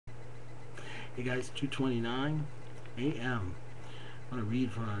Hey guys, 2:29 a.m. I want to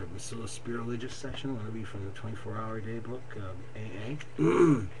read from our Still a Spirit Religious section. I want to read from the 24-hour day book, AA.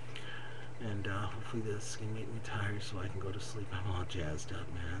 And hopefully this can make me tired so I can go to sleep. I'm all jazzed up,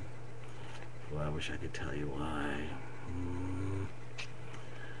 man. Well, I wish I could tell you why.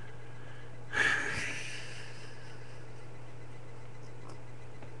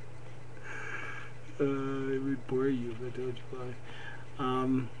 It would bore you if I told you why.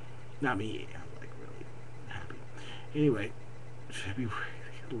 Not me. I'm like really happy. Anyway, February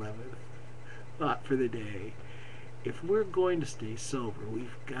 11th. Thought for the day. If we're going to stay sober,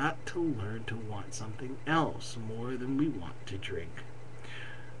 we've got to learn to want something else more than we want to drink.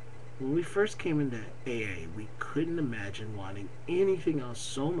 When we first came into AA, we couldn't imagine wanting anything else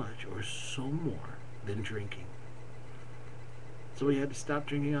so much or so more than drinking. So we had to stop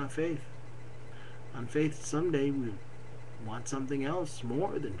drinking on faith. On faith, someday we want something else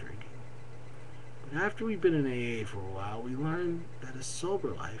more than drinking. But after we've been in AA for a while, we learned that a sober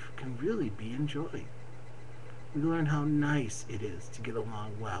life can really be enjoyed. We learn how nice it is to get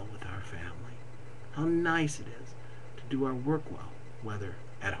along well with our family. How nice it is to do our work well, whether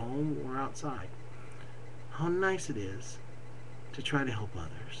at home or outside. How nice it is to try to help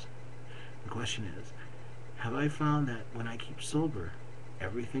others. The question is, have I found that when I keep sober,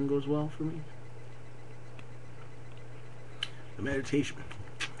 everything goes well for me? The meditation.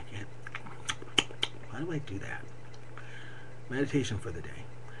 Why do I do that? Meditation for the day.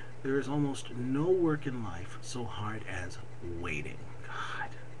 There is almost no work in life so hard as waiting. God,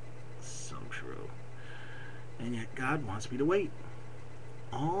 so true. And yet God wants me to wait.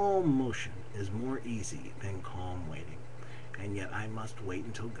 All motion is more easy than calm waiting. And yet I must wait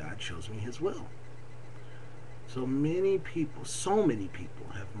until God shows me His will. So many people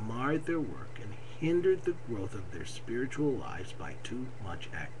have marred their work and hindered the growth of their spiritual lives by too much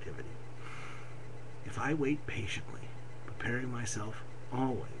activity. If I wait patiently, preparing myself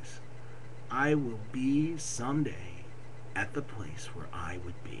always, I will be someday at the place where I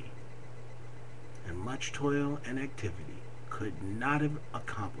would be. And much toil and activity could not have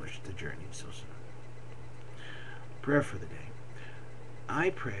accomplished the journey so soon. Prayer for the day. I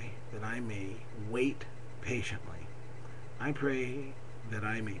pray that I may wait patiently. I pray that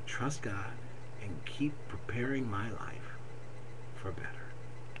I may trust God and keep preparing my life for better.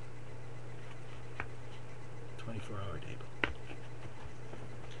 24-hour day book.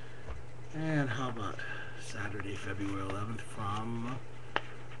 And how about Saturday, February 11th from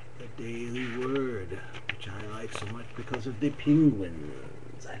the Daily Word, which I like so much because of the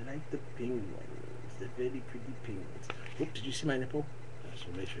penguins. I like the penguins. They're very pretty penguins. Oop, did you see my nipple? So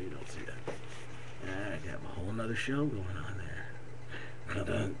make sure you don't see that. I have a whole nother show going on there.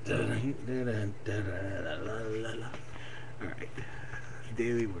 Alright.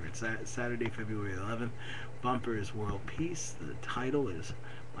 Daily Word, Saturday, February 11th. Bumper is World Peace. The title is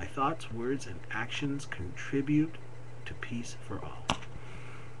My Thoughts, Words, and Actions Contribute to Peace for All.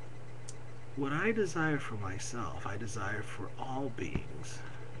 What I desire for myself, I desire for all beings.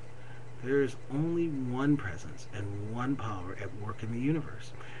 There is only one presence and one power at work in the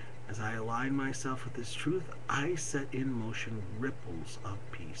universe. As I align myself with this truth, I set in motion ripples of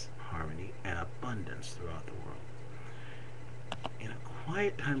peace, harmony, and abundance throughout the world. In a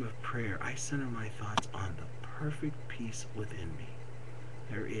quiet time of prayer, I center my thoughts on the perfect peace within me.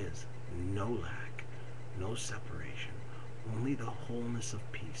 There is no lack, no separation, only the wholeness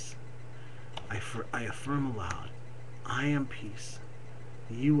of peace. I affirm aloud, I am peace,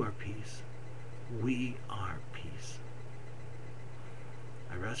 you are peace, we are peace.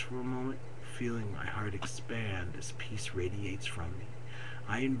 I rest for a moment, feeling my heart expand as peace radiates from me.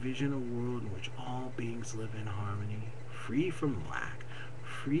 I envision a world in which all beings live in harmony, free from lack,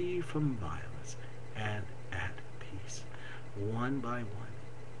 free from violence, and at peace. One by one,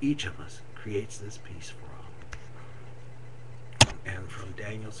 each of us creates this peace for all. And from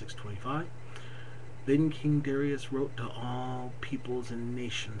Daniel 6:25, then King Darius wrote to all peoples and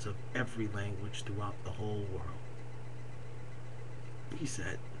nations of every language throughout the whole world. He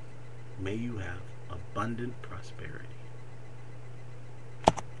said, may you have abundant prosperity.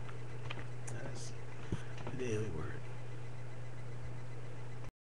 That is the Daily Word.